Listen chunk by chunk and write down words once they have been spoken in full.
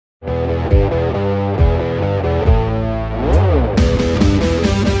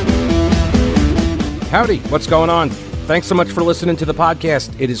Howdy, what's going on? Thanks so much for listening to the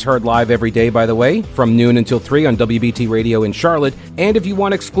podcast. It is heard live every day, by the way, from noon until 3 on WBT Radio in Charlotte. And if you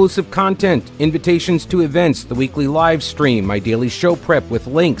want exclusive content, invitations to events, the weekly live stream, my daily show prep with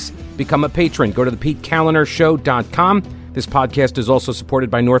links, become a patron. Go to thePeteCallenderShow.com. This podcast is also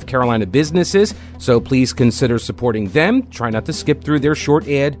supported by North Carolina businesses, so please consider supporting them. Try not to skip through their short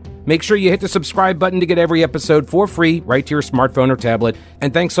ad. Make sure you hit the subscribe button to get every episode for free right to your smartphone or tablet.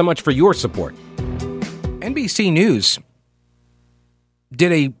 And thanks so much for your support. NBC News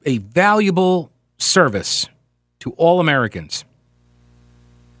did a valuable service to all Americans.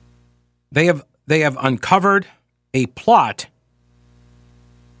 They have uncovered a plot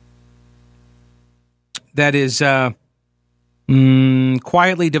that is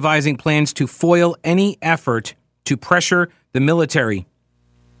quietly devising plans to foil any effort to pressure the military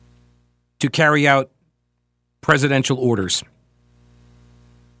to carry out presidential orders.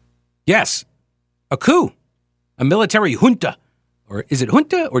 Yes, a coup, a military junta. Or is it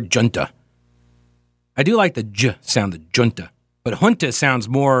junta or junta? I do like the j sound, the junta. But junta sounds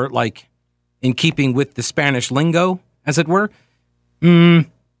more like in keeping with the Spanish lingo, as it were.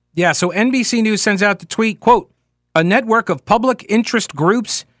 Yeah, so NBC News sends out the tweet, quote, a network of public interest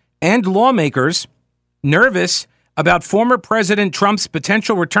groups and lawmakers nervous about former President Trump's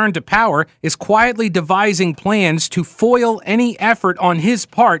potential return to power is quietly devising plans to foil any effort on his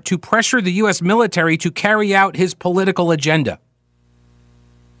part to pressure the U.S. military to carry out his political agenda.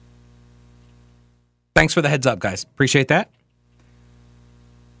 Thanks for the heads up, guys. Appreciate that.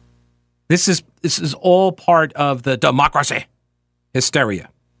 This is all part of the democracy hysteria.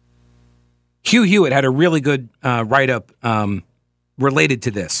 Hugh Hewitt had a really good write-up related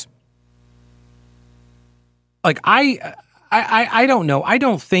to this. Like, I don't know. I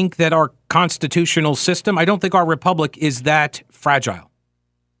don't think that our constitutional system, I don't think our republic is that fragile.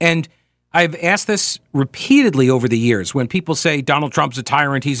 And I've asked this repeatedly over the years when people say Donald Trump's a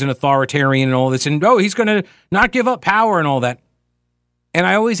tyrant, he's an authoritarian and all this, and he's going to not give up power and all that. And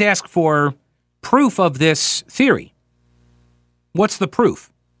I always ask for proof of this theory. What's the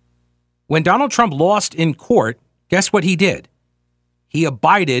proof? When Donald Trump lost in court, guess what he did? He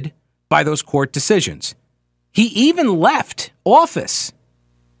abided by those court decisions. He even left office,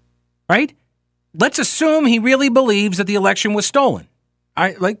 right? Let's assume he really believes that the election was stolen.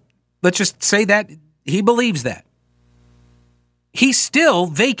 Let's just say that he believes that. He still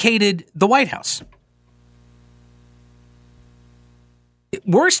vacated the White House.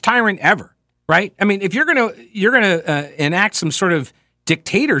 Worst tyrant ever, right? I mean, if you're gonna enact some sort of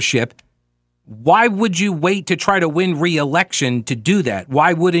dictatorship, why would you wait to try to win re-election to do that?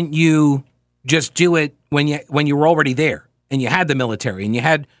 Why wouldn't you just do it when you were already there and you had the military and you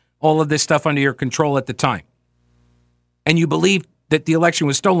had all of this stuff under your control at the time, and you believed that the election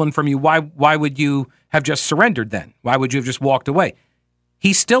was stolen from you? Why would you have just surrendered then? Why would you have just walked away?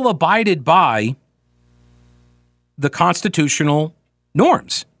 He still abided by the constitutional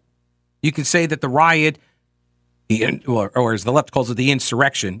norms. You could say that the riot, or as the left calls it, the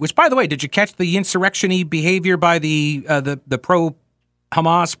insurrection, which, by the way, did you catch the insurrection-y behavior by the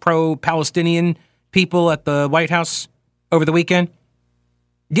pro-Hamas, pro-Palestinian people at the White House over the weekend?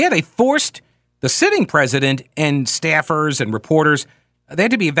 Yeah, they forced the sitting president and staffers and reporters, they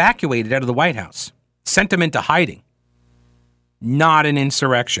had to be evacuated out of the White House, sent them into hiding. Not an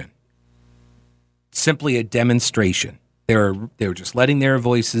insurrection. Simply a demonstration. They were just letting their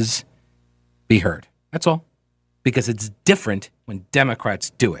voices be heard. That's all. Because it's different when Democrats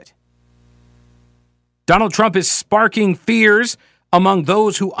do it. Donald Trump is sparking fears among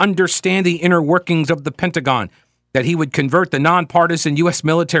those who understand the inner workings of the Pentagon that he would convert the nonpartisan U.S.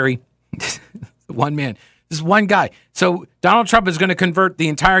 military. One man. This is one guy. So Donald Trump is going to convert the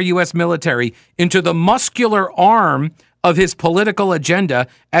entire U.S. military into the muscular arm of his political agenda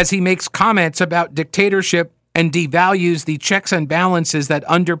as he makes comments about dictatorship and devalues the checks and balances that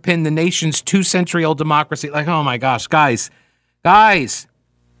underpin the nation's 2-century-old democracy. Like, oh my gosh, guys.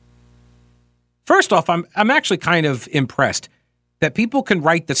 First off, I'm actually kind of impressed that people can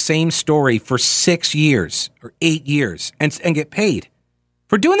write the same story for 6 years or 8 years and get paid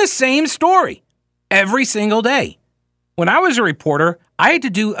for doing the same story every single day. When I was a reporter, I had to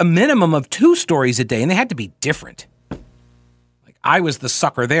do a minimum of 2 stories a day, and they had to be different. Like, I was the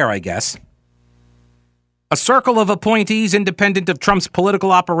sucker there, I guess. A circle of appointees independent of Trump's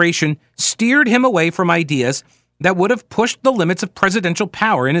political operation steered him away from ideas that would have pushed the limits of presidential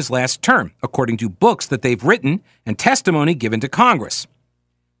power in his last term, according to books that they've written and testimony given to Congress.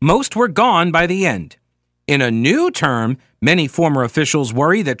 Most were gone by the end. In a new term, many former officials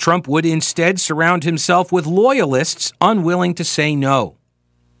worry that Trump would instead surround himself with loyalists unwilling to say no.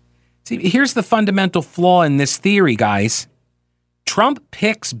 See, here's the fundamental flaw in this theory, guys. Trump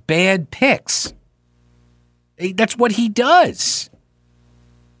picks bad picks. That's what he does.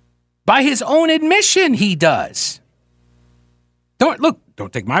 By his own admission, he does.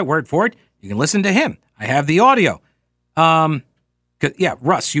 Don't take my word for it. You can listen to him. I have the audio.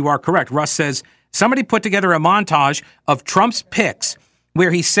 Russ, you are correct. Russ says, somebody put together a montage of Trump's picks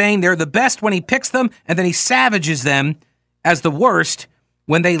where he's saying they're the best when he picks them, and then he savages them as the worst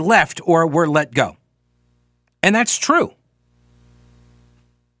when they left or were let go. And that's true.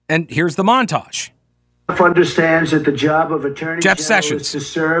 And here's the montage. Understands that the job of Attorney Jeff General Sessions is to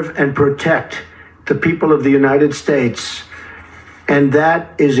serve and protect the people of the United States. And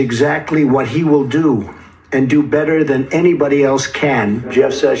that is exactly what he will do, and do better than anybody else can.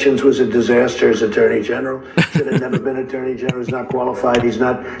 Jeff Sessions was a disaster as Attorney General. Should have never been Attorney General. He's not qualified. He's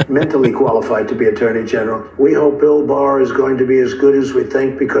not mentally qualified to be Attorney General. We hope Bill Barr is going to be as good as we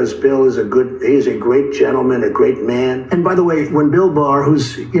think, because Bill is he's a great gentleman, a great man. And by the way, when Bill Barr,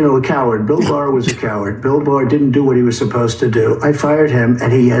 who's, a coward, Bill Barr was a coward. Bill Barr didn't do what he was supposed to do. I fired him,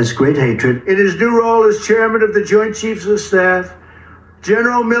 and he has great hatred. In his new role as chairman of the Joint Chiefs of Staff,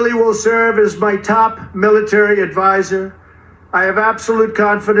 General Milley will serve as my top military advisor. I have absolute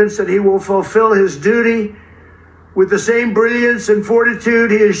confidence that he will fulfill his duty with the same brilliance and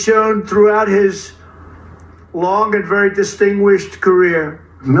fortitude he has shown throughout his long and very distinguished career.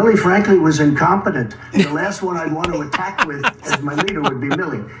 Milley, frankly, was incompetent. The last one I'd want to attack with as my leader would be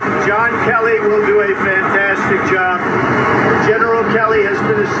Milley. John Kelly will do a fantastic job. General Kelly has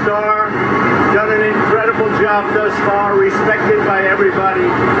been a star, done an incredible job thus far, respected by everybody,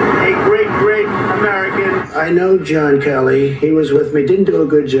 a great, great American. I know John Kelly. He was with me, didn't do a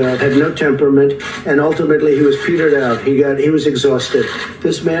good job, had no temperament, and ultimately he was petered out. He was exhausted.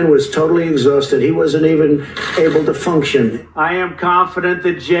 This man was totally exhausted. He wasn't even able to function. I am confident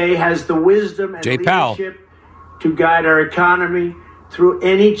that Jay has the wisdom and leadership to guide our economy through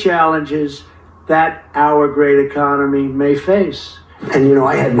any challenges that our great economy may face. And,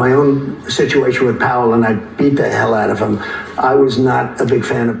 I had my own situation with Powell, and I beat the hell out of him. I was not a big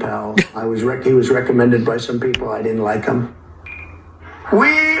fan of Powell. He was recommended by some people. I didn't like him.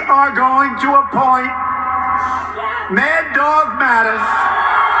 We are going to appoint Mad Dog Mattis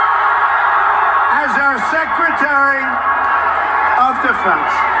as our Secretary of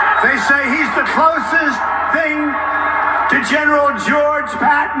Defense. They say he's the closest thing to General George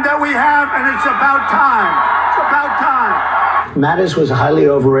Patton that we have, and it's about time. It's about time. Mattis was a highly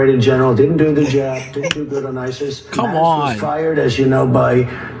overrated general, didn't do the job, didn't do good on ISIS. Come Mattis on. was fired, as you know, by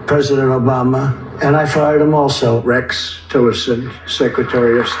President Obama, and I fired him also. Rex Tillerson,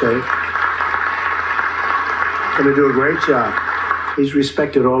 Secretary of State. Going to do a great job. He's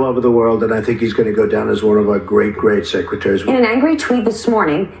respected all over the world, and I think he's going to go down as one of our great, great secretaries. In an angry tweet this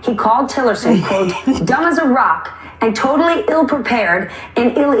morning, he called Tillerson, quote, dumb as a rock and totally ill-prepared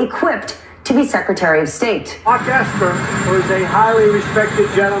and ill-equipped to be Secretary of State. Mark Esper, who is a highly respected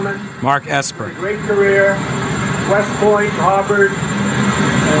gentleman. Mark Esper. A great career, West Point, Harvard,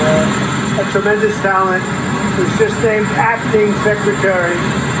 a tremendous talent, who's just named Acting Secretary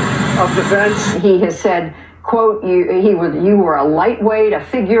of Defense. He has said, quote, you were a lightweight, a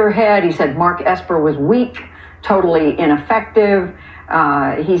figurehead. He said Mark Esper was weak, totally ineffective.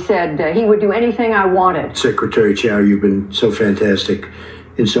 He said he would do anything I wanted. Secretary Chow, you've been so fantastic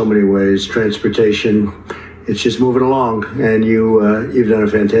in so many ways. Transportation, it's just moving along, and you've done a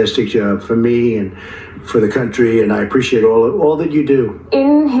fantastic job for me and for the country, and I appreciate all that you do.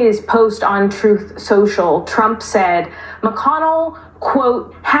 In his post on Truth Social, Trump said McConnell,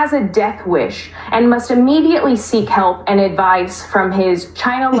 quote, has a death wish and must immediately seek help and advice from his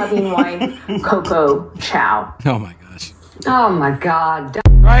China-loving wife, Coco Chow. Oh, my gosh. Oh, my God.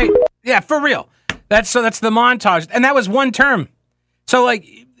 Right? Yeah, for real. That's the montage. And that was one term. So,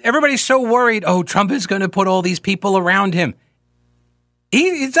 everybody's so worried, Trump is going to put all these people around him.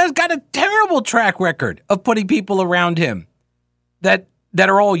 He's got a terrible track record of putting people around him that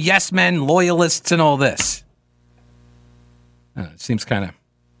are all yes men, loyalists, and all this. It seems kind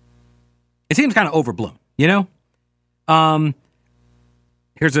of overblown,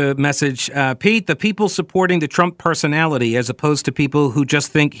 Here's a message. Pete, the people supporting the Trump personality, as opposed to people who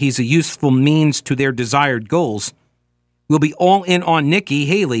just think he's a useful means to their desired goals, will be all in on Nikki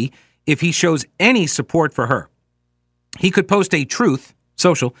Haley if he shows any support for her. He could post a Truth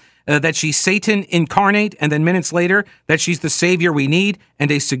Social that she's Satan incarnate, and then minutes later that she's the savior we need, and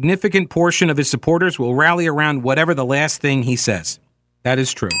a significant portion of his supporters will rally around whatever the last thing he says. That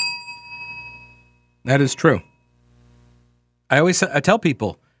is true. That is true. I tell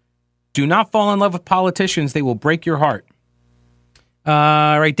people, do not fall in love with politicians. They will break your heart.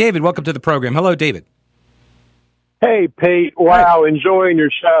 All right, David, welcome to the program. Hello, David. Hey, Pete. Wow, enjoying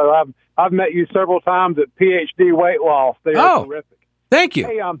your show. I've met you several times at PhD Weight Loss. They are terrific. Thank you.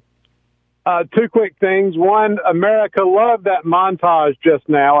 Hey, two quick things. One, America loved that montage just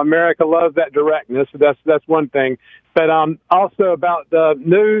now. America loves that directness. That's one thing. But also about the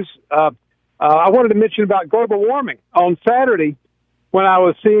news, I wanted to mention about global warming. On Saturday, when I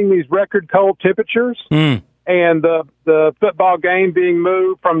was seeing these record cold temperatures and the football game being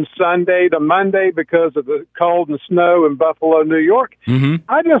moved from Sunday to Monday because of the cold and snow in Buffalo, New York,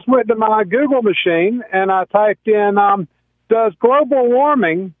 I just went to my Google machine and I typed in, does global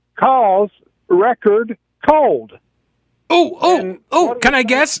warming cause record cold? Can I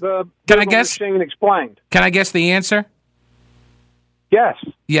guess? Can I guess? Machine explained. Can I guess the answer? Yes.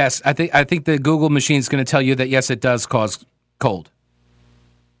 Yes, I think the Google machine is going to tell you that yes, it does cause cold.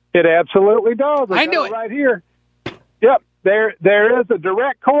 It absolutely does. I know it right here. Yep. There is a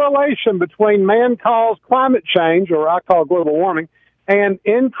direct correlation between man-caused climate change, or I call global warming, and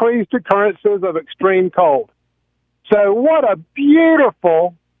increased occurrences of extreme cold. So what a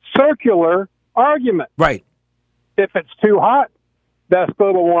beautiful circular argument. Right. If it's too hot, that's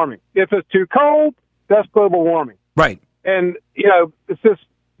global warming. If it's too cold, that's global warming. Right. And it's just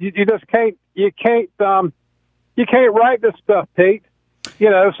you can't write this stuff, Pete.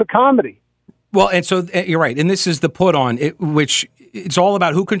 It's a comedy. Well, and so you're right, and this is the put on which it's all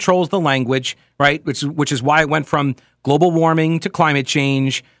about who controls the language, right? Which is why it went from global warming to climate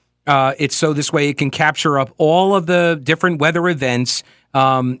change. It's so this way it can capture up all of the different weather events,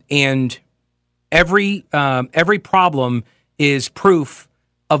 and every problem is proof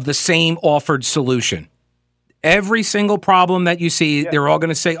of the same offered solution. Every single problem that you see, they're all going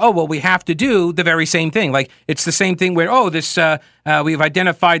to say, "Oh, well, we have to do the very same thing." Like it's the same thing where, we've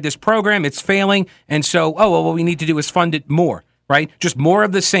identified this program, it's failing, and so, what we need to do is fund it more, right? Just more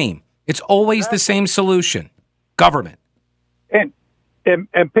of the same. It's always the same solution. Government. And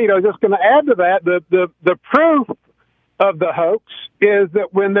Pete, I was just going to add to that the proof of the hoax is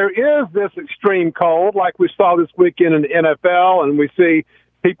that when there is this extreme cold, like we saw this weekend in the NFL, and we see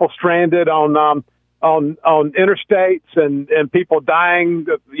people stranded on interstates and people dying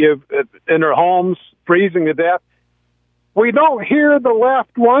in their homes, freezing to death, we don't hear the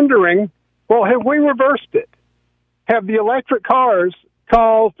left wondering, well, have we reversed it? Have the electric cars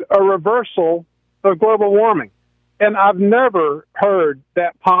caused a reversal of global warming? And I've never heard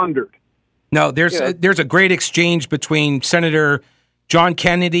that pondered. No, there's a great exchange between Senator John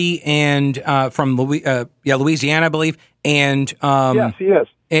Kennedy and from Louisiana, I believe, and yes, he is.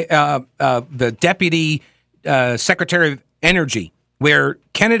 The Deputy Secretary of Energy, where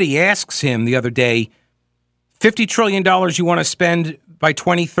Kennedy asks him the other day, $50 trillion you want to spend by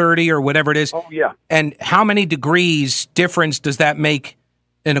 2030 or whatever it is. Oh, yeah. And how many degrees difference does that make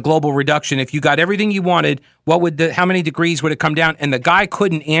in a global reduction? If you got everything you wanted, how many degrees would it come down? And the guy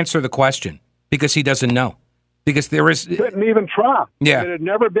couldn't answer the question because he doesn't know. Because couldn't even try. Yeah. It had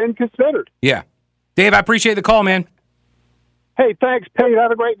never been considered. Yeah. Dave, I appreciate the call, man. Hey, thanks, Pete.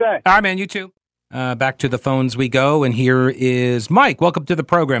 Have a great day. All right, man. You too. Back to the phones we go, and here is Mike. Welcome to the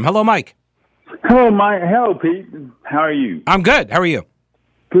program. Hello, Mike. Hello, Mike. Hello, Pete. How are you? I'm good. How are you?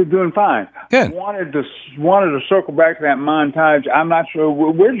 Good, doing fine. Good. Wanted to circle back to that montage. I'm not sure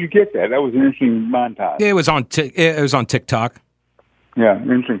where did you get that. That was an interesting montage. It was on TikTok. Yeah,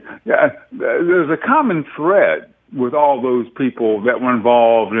 interesting. Yeah, there's a common thread with all those people that were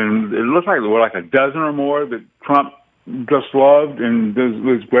involved, and it looks like there were like a dozen or more that Trump just loved and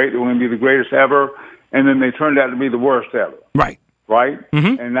was great. They were going to be the greatest ever, and then they turned out to be the worst ever. Right.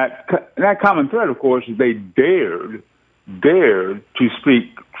 Mm-hmm. And that common thread, of course, is they dared to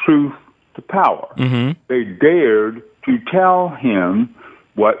speak truth to power. Mm-hmm. They dared to tell him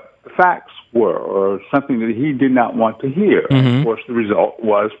what the facts were, or something that he did not want to hear. Mm-hmm. And of course, the result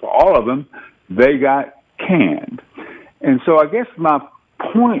was, for all of them, they got canned. And so I guess my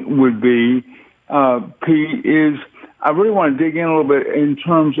point would be, Pete, is I really want to dig in a little bit in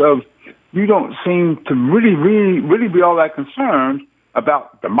terms of you don't seem to really be all that concerned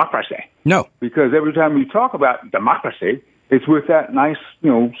about democracy. No. Because every time you talk about democracy, it's with that nice,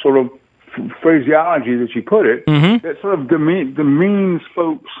 sort of phraseology that you put it, mm-hmm. that sort of demeans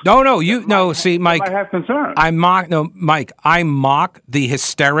folks. See, Mike, might have concerns. Mike, I mock the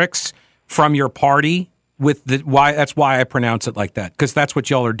hysterics from your party that's why I pronounce it like that, because that's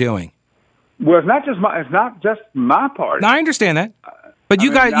what y'all are doing. Well, it's not just my party. No, I understand that. But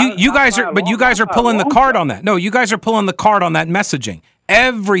you guys are pulling the card on that. No, you guys are pulling the card on that messaging.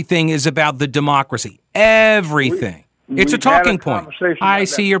 Everything is about the democracy. Everything. It's a We've had talking point. conversation I about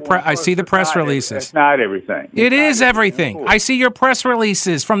see that your before. I see the press releases. It's not everything. It is everything. I see your press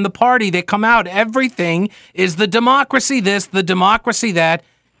releases from the party. They come out. Everything is the democracy this, the democracy that.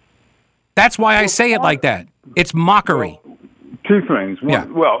 That's why I say it like that. It's mockery. Well, two things. One, Yeah.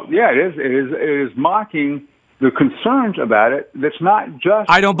 Well, yeah, it is. It is mocking the concerns about it. That's not just.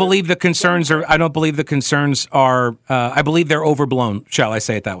 I don't believe the concerns are. I don't believe the concerns are. I believe they're overblown. Shall I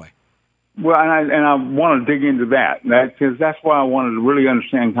say it that way? Well, and I want to dig into that because that's why I wanted to really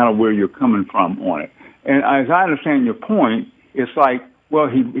understand kind of where you're coming from on it. And as I understand your point, it's like, well,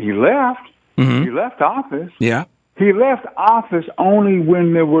 he left. Mm-hmm. He left office. Yeah. He left office only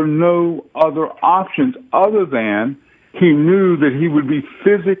when there were no other options other than he knew that he would be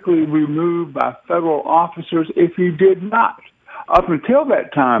physically removed by federal officers if he did not. Up until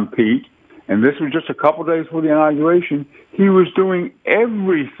that time, Pete, and this was just a couple days before the inauguration, he was doing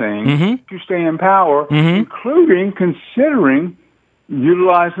everything to stay in power, including considering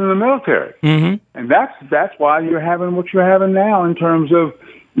utilizing the military. And that's why you're having what you're having now in terms of,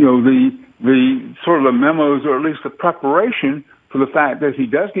 the sort of the memos, or at least the preparation for the fact that if he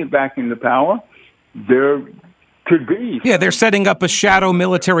does get back into power, there could be. Yeah, they're setting up a shadow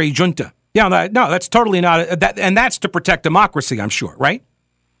military junta. Yeah, no, that's totally not that, and that's to protect democracy, I'm sure, right?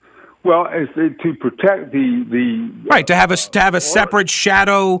 Well, it's to protect the right, to have a separate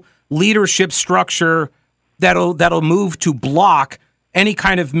shadow leadership structure that'll move to block any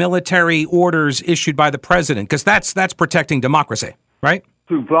kind of military orders issued by the president, because that's protecting democracy, right?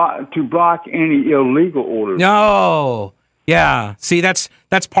 To block any illegal orders. No, yeah. See, that's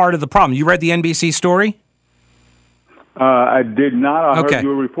part of the problem. You read the NBC story? I did not. I heard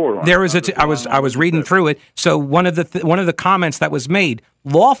your report on it. I was reading through it. So one of the comments that was made,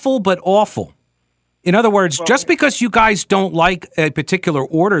 lawful but awful. In other words, just because you guys don't like a particular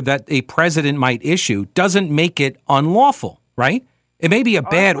order that a president might issue doesn't make it unlawful, right? It may be a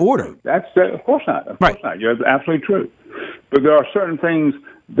bad order. That's of course not. Of course not. You're absolutely true. But there are certain things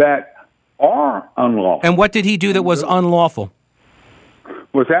that are unlawful. And what did he do that was unlawful?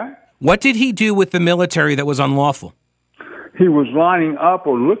 What's that? What did he do with the military that was unlawful? He was lining up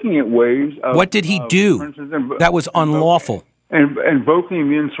or looking at ways of... What did he do that was unlawful? Invoking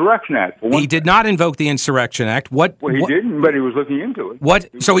the Insurrection Act. He did not invoke the Insurrection Act. Well, he didn't, but he was looking into it. What?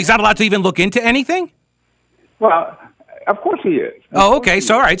 So he's not allowed to even look into anything? Well, of course he is. Oh, okay.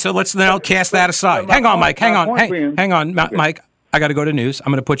 So, all right. So let's now cast that aside. Hang on, Mike. Hang on, Mike. I got to go to news.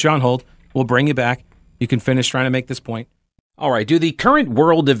 I'm going to put you on hold. We'll bring you back. You can finish trying to make this point. All right. Do the current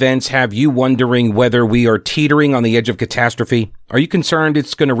world events have you wondering whether we are teetering on the edge of catastrophe? Are you concerned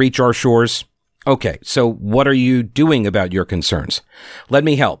it's going to reach our shores? Okay. So what are you doing about your concerns? Let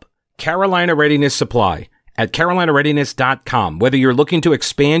me help. Carolina Readiness Supply at carolinareadiness.com. Whether you're looking to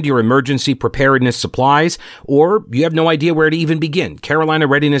expand your emergency preparedness supplies or you have no idea where to even begin, Carolina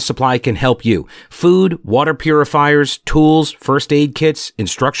Readiness Supply can help you. Food, water purifiers, tools, first aid kits,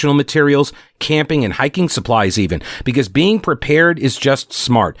 instructional materials, camping and hiking supplies even, because being prepared is just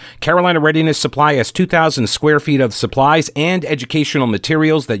smart. Carolina Readiness Supply has 2,000 square feet of supplies and educational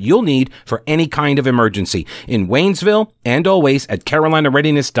materials that you'll need for any kind of emergency. In Waynesville and always at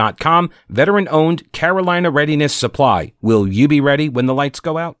carolinareadiness.com, veteran-owned Carolina Readiness Supply. Will you be ready when the lights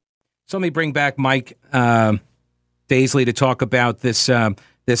go out? So let me bring back Mike Daisley to talk about this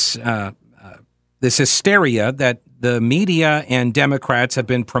hysteria that the media and Democrats have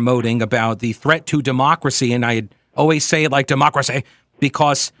been promoting about the threat to democracy. And I always say it like democracy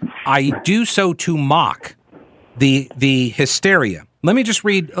because I do so to mock the hysteria. Let me just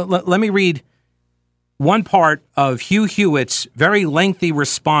read. Let me read one part of Hugh Hewitt's very lengthy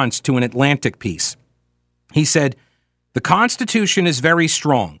response to an Atlantic piece. He said, "The Constitution is very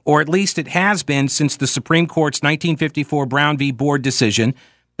strong, or at least it has been since the Supreme Court's 1954 Brown v. Board decision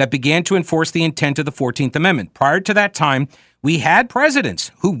that began to enforce the intent of the 14th Amendment. Prior to that time, we had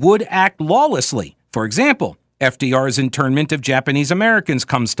presidents who would act lawlessly. For example, FDR's internment of Japanese Americans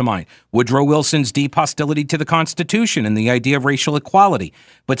comes to mind, Woodrow Wilson's deep hostility to the Constitution and the idea of racial equality.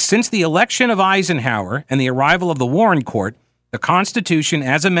 But since the election of Eisenhower and the arrival of the Warren Court, the Constitution,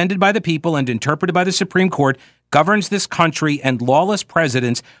 as amended by the people and interpreted by the Supreme Court, governs this country, and lawless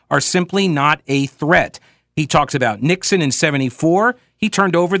presidents are simply not a threat." He talks about Nixon in 74. He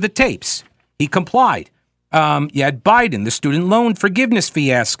turned over the tapes. He complied. You had Biden, the student loan forgiveness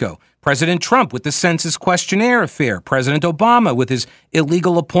fiasco. President Trump with the census questionnaire affair. President Obama with his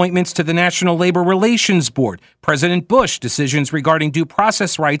illegal appointments to the National Labor Relations Board. President Bush, decisions regarding due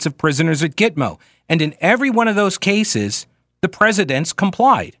process rights of prisoners at Gitmo. And in every one of those cases, the presidents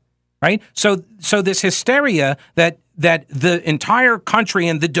complied. right? So this hysteria that the entire country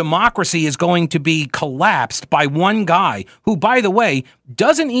and the democracy is going to be collapsed by one guy who, by the way,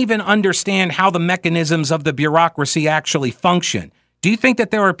 doesn't even understand how the mechanisms of the bureaucracy actually function. Do you think that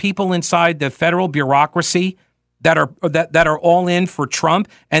there are people inside the federal bureaucracy that are all in for Trump,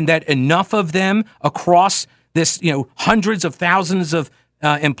 and that enough of them across this, hundreds of thousands of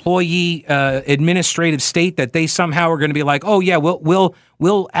employee administrative state that they somehow are going to be like, oh yeah,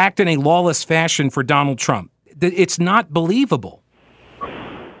 we'll act in a lawless fashion for Donald Trump? It's not believable.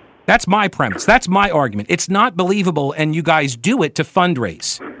 That's my premise. That's my argument. It's not believable, and you guys do it to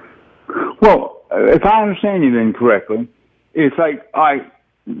fundraise. Well, if I understand you then correctly, it's like,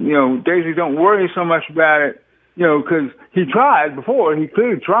 Daisy, don't worry so much about it, because he tried before. He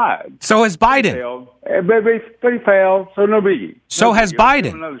clearly tried. So has Biden. But he failed, so no biggie. So has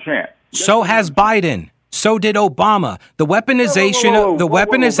Biden. Another chance. So has Biden. So did Obama. The weaponization.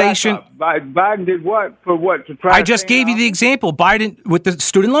 Biden did what? For what? To try. I just gave you the example. Biden, with the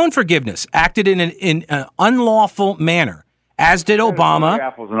student loan forgiveness, acted in an unlawful manner, as did Obama.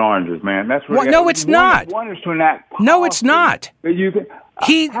 Apples and oranges, man. That's what. No, it's not. One is to enact. No, it's not. That you can.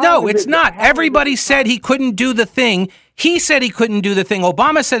 It's not. Everybody said he couldn't do the thing. He said he couldn't do the thing.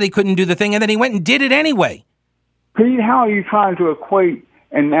 Obama said he couldn't do the thing, and then he went and did it anyway. Pete, how are you trying to equate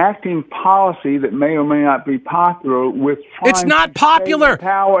enacting policy that may or may not be popular with trying it's not to popular.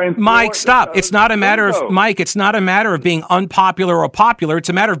 Power and Mike, stop. It's not a matter of Mike. It's not a matter of being unpopular or popular. It's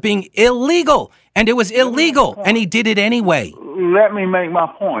a matter of being illegal, and it was illegal, and he did it anyway. Let me make my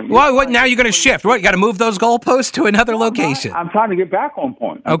point. Well, what now? You're going to shift. What? You got to move those goalposts to another location. I'm trying to get back on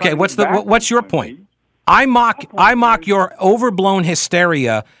point. Okay. What's your point? I mock your overblown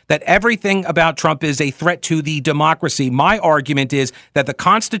hysteria that everything about Trump is a threat to the democracy. My argument is that the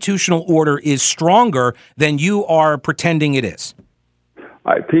constitutional order is stronger than you are pretending it is. All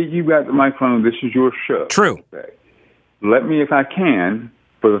right, Pete, you got the microphone. This is your show. True. Okay. Let me, if I can,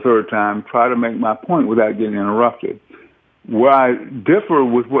 for the third time, try to make my point without getting interrupted. Where I differ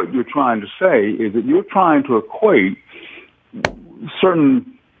with what you're trying to say is that you're trying to equate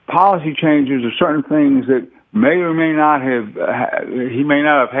certain policy changes or certain things that may or may not have, he may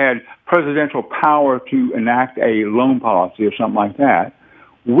not have had presidential power to enact a loan policy or something like that,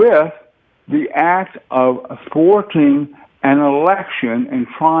 with the act of thwarting an election and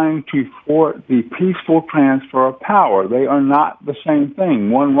trying to thwart the peaceful transfer of power. They are not the same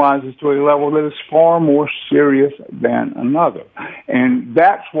thing. One rises to a level that is far more serious than another. And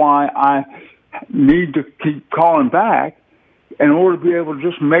that's why I need to keep calling back in order to be able to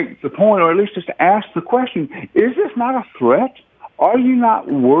just make the point, or at least just ask the question, is this not a threat? Are you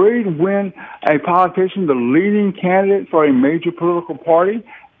not worried when a politician, the leading candidate for a major political party,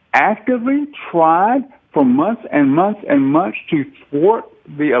 actively tried for months and months and months to thwart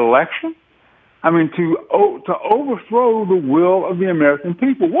the election? I mean, to overthrow the will of the American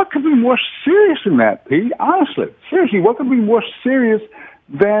people. What could be more serious than that, Pete? Honestly, seriously, what could be more serious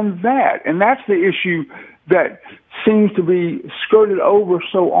than that? And that's the issue that seems to be skirted over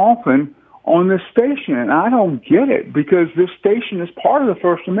so often on this station. And I don't get it, because this station is part of the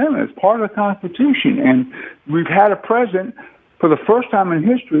First Amendment. It's part of the Constitution. And we've had a president for the first time in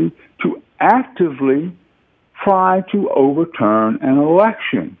history to actively try to overturn an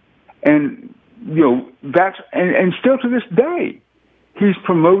election. And, that's, and still to this day, he's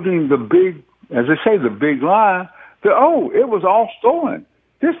promoting the big, as they say, the big lie that, it was all stolen.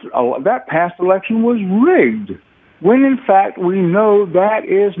 That past election was rigged, when in fact we know that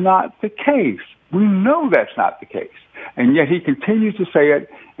is not the case. We know that's not the case. And yet he continues to say it,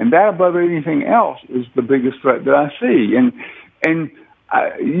 and that above anything else is the biggest threat that I see. And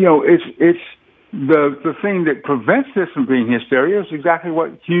it's the thing that prevents this from being hysteria is exactly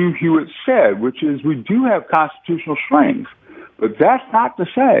what Hugh Hewitt said, which is we do have constitutional strength, but that's not to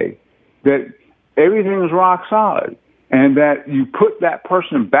say that everything is rock solid, and that you put that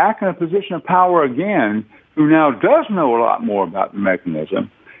person back in a position of power again, who now does know a lot more about the mechanism,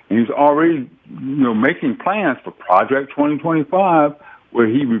 and he's already, making plans for Project 2025, where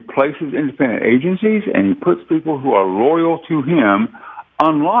he replaces independent agencies and he puts people who are loyal to him,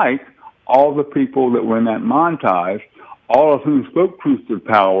 unlike all the people that were in that montage, all of whom spoke truth to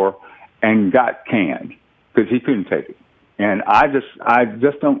power and got canned because he couldn't take it. And I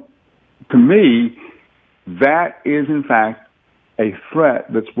just don't. To me, that is, in fact, a threat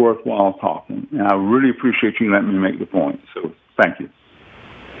that's worthwhile talking. And I really appreciate you letting me make the point. So thank you.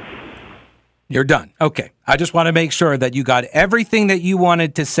 You're done. Okay. I just want to make sure that you got everything that you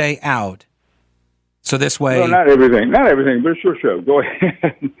wanted to say out. So this way... Well, not everything, but it's your show. Go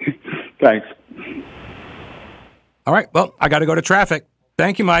ahead. Thanks. All right. Well, I got to go to traffic.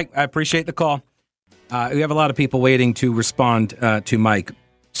 Thank you, Mike. I appreciate the call. We have a lot of people waiting to respond to Mike.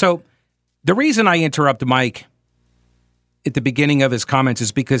 So the reason I interrupt Mike at the beginning of his comments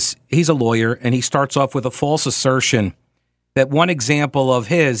is because he's a lawyer and he starts off with a false assertion that one example of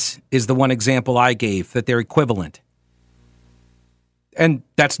his is the one example I gave, that they're equivalent. And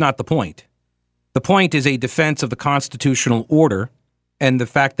that's not the point. The point is a defense of the constitutional order and the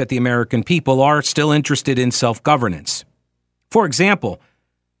fact that the American people are still interested in self-governance. For example,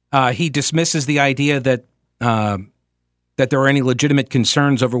 he dismisses the idea that there are any legitimate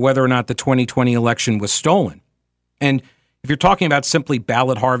concerns over whether or not the 2020 election was stolen. And if you're talking about simply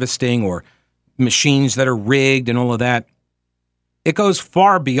ballot harvesting or machines that are rigged and all of that, it goes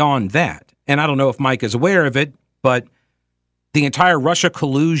far beyond that. And I don't know if Mike is aware of it, but the entire Russia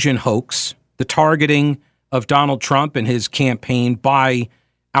collusion hoax, the targeting of Donald Trump and his campaign by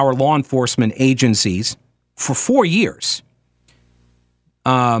our law enforcement agencies for 4 years,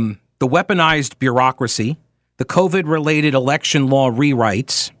 the weaponized bureaucracy, the COVID-related election law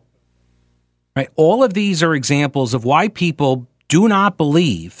rewrites, right? All of these are examples of why people do not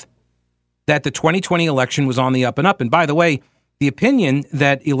believe that the 2020 election was on the up and up. And by the way, the opinion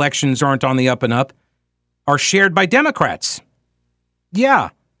that elections aren't on the up and up are shared by Democrats. Yeah.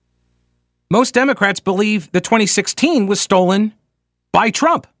 Most Democrats believe that 2016 was stolen by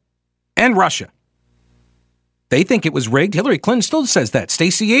Trump and Russia. They think it was rigged. Hillary Clinton still says that.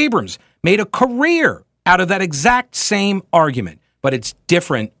 Stacey Abrams made a career out of that exact same argument. But it's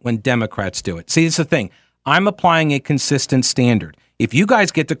different when Democrats do it. See, it's the thing. I'm applying a consistent standard. If you guys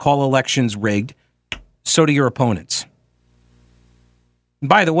get to call elections rigged, so do your opponents. And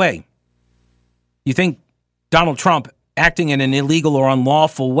by the way, you think Donald Trump acting in an illegal or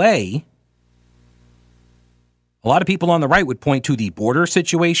unlawful way, a lot of people on the right would point to the border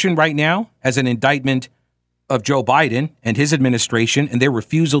situation right now as an indictment of Joe Biden and his administration and their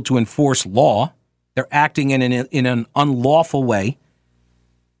refusal to enforce law. They're acting in an unlawful way.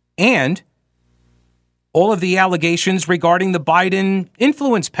 And all of the allegations regarding the Biden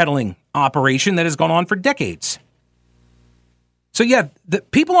influence peddling operation that has gone on for decades. So, yeah, the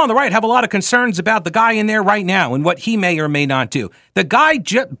people on the right have a lot of concerns about the guy in there right now and what he may or may not do. The guy,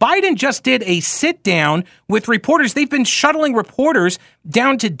 Biden just did a sit down with reporters. They've been shuttling reporters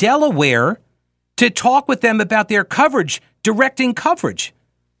down to Delaware to talk with them about their coverage, directing coverage.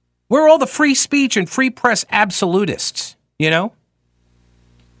 We're all the free speech and free press absolutists, you know?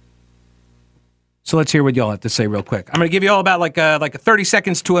 So let's hear what y'all have to say real quick. I'm going to give you all about like 30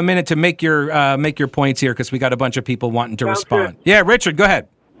 seconds to a minute to make your points here because we got a bunch of people wanting to respond. Good. Yeah, Richard, go ahead.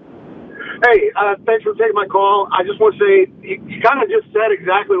 Hey, thanks for taking my call. I just want to say you kind of just said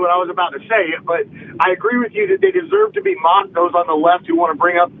exactly what I was about to say, but I agree with you that they deserve to be mocked, those on the left who want to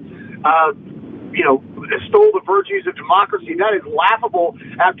bring up stole the virtues of democracy. That is laughable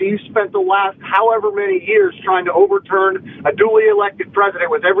after you spent the last however many years trying to overturn a duly elected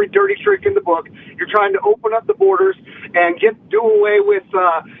president with every dirty trick in the book. You're trying to open up the borders and do away with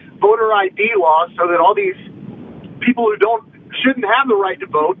voter ID laws so that all these people who shouldn't have the right to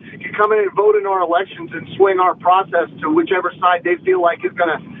vote can come in and vote in our elections and swing our process to whichever side they feel like is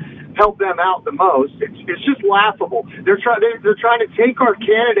going to help them out the most. It's just laughable. They're trying to take our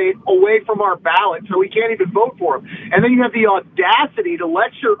candidate away from our ballot so we can't even vote for him. And then you have the audacity to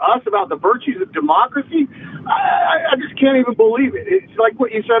lecture us about the virtues of democracy. I just can't even believe it. It's like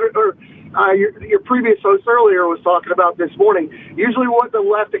what you said, or your previous host earlier was talking about this morning. Usually what the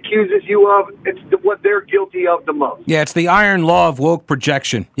left accuses you of, it's what they're guilty of the most. Yeah, it's the iron law of woke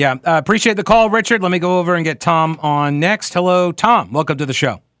projection. Yeah, appreciate the call, Richard. Let me go over and get Tom on next. Hello, Tom. Welcome to the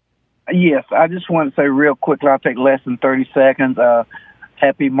show. Yes, I just want to say real quickly, I'll take less than 30 seconds.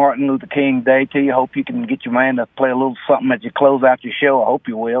 Happy Martin Luther King Day to you. Hope you can get your man to play a little something as you close out your show. I hope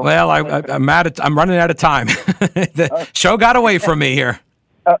you will. Well, I'm running out of time. The show got away from me here.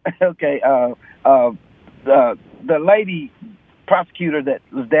 Okay. The lady prosecutor that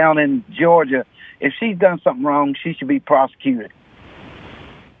was down in Georgia, if she's done something wrong, she should be prosecuted.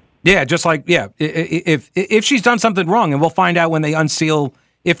 Yeah, just like, yeah, if she's done something wrong, and we'll find out when they unseal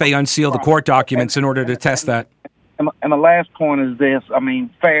the court documents in order to test that. And my last point is this. I mean,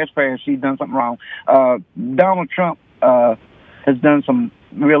 fair is fair. She's done something wrong. Donald Trump has done some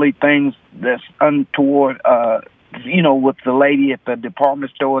really things that's untoward, with the lady at the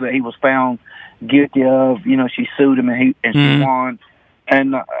department store that he was found guilty of. She sued him and she won.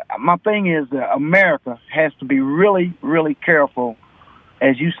 And my thing is that America has to be really, really careful,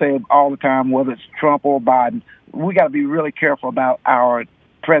 as you said all the time, whether it's Trump or Biden. We got to be really careful about our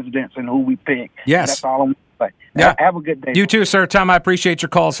presidents and who we pick. Yes. That's all I'm going to say. Yeah. Have a good day. You too, sir. Tom, I appreciate your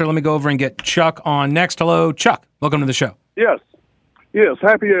call, sir. Let me go over and get Chuck on next. Hello, Chuck. Welcome to the show. Yes. Yes,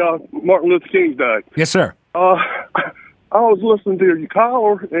 happy Martin Luther King Day. Yes, sir. I was listening to your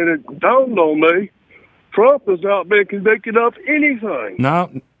caller, and it dawned on me, Trump has not been convicted of anything.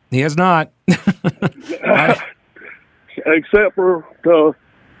 No, he has not. Except for the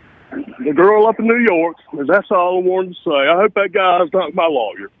girl up in New York. That's all I wanted to say. I hope that guy's not my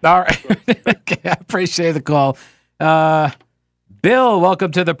lawyer. All right. Okay, I appreciate the call. Bill,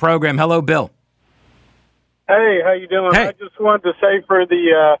 welcome to the program. Hello, Bill. Hey, how you doing? Hey. I just wanted to say for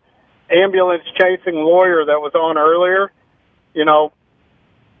the ambulance chasing lawyer that was on earlier, you know,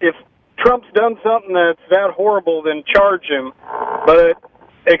 if Trump's done something that's that horrible, then charge him. But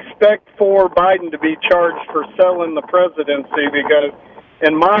expect for Biden to be charged for selling the presidency because,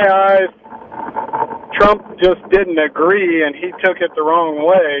 in my eyes, Trump just didn't agree and he took it the wrong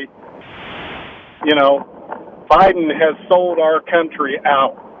way. You know, Biden has sold our country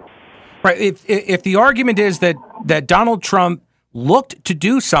out. Right. If the argument is that Donald Trump looked to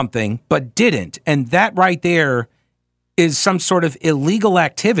do something but didn't, and that right there is some sort of illegal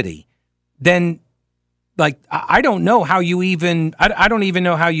activity, then I don't know how you even I don't even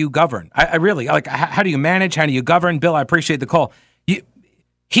know how you govern. I really how do you manage? How do you govern? Bill, I appreciate the call.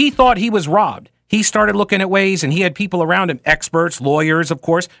 He thought he was robbed. He started looking at ways, and he had people around him, experts, lawyers, of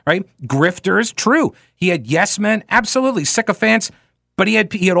course, right? Grifters, true. He had yes men, absolutely, sycophants. But he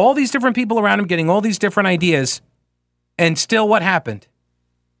had all these different people around him getting all these different ideas. And still what happened?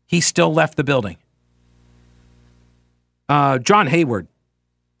 He still left the building. John Hayward,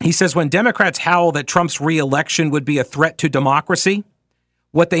 he says, when Democrats howl that Trump's reelection would be a threat to democracy,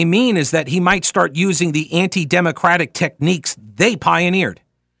 what they mean is that he might start using the anti-democratic techniques they pioneered.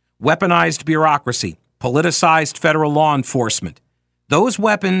 Weaponized bureaucracy, politicized federal law enforcement. Those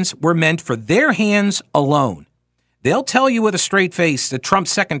weapons were meant for their hands alone. They'll tell you with a straight face that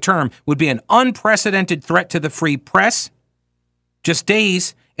Trump's second term would be an unprecedented threat to the free press. Just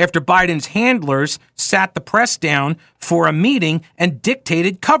days after Biden's handlers sat the press down for a meeting and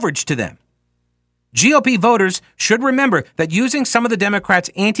dictated coverage to them. GOP voters should remember that using some of the Democrats'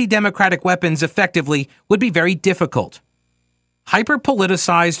 anti-democratic weapons effectively would be very difficult.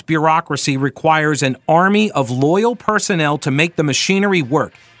 Hyper-politicized bureaucracy requires an army of loyal personnel to make the machinery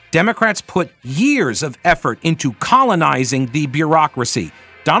work. Democrats put years of effort into colonizing the bureaucracy.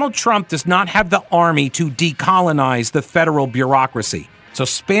 Donald Trump does not have the army to decolonize the federal bureaucracy. So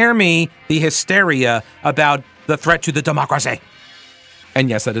spare me the hysteria about the threat to the democracy. And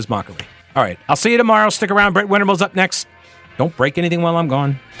yes, that is mockery. All right, I'll see you tomorrow. Stick around. Brett Wintermill's up next. Don't break anything while I'm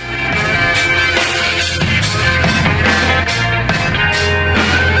gone.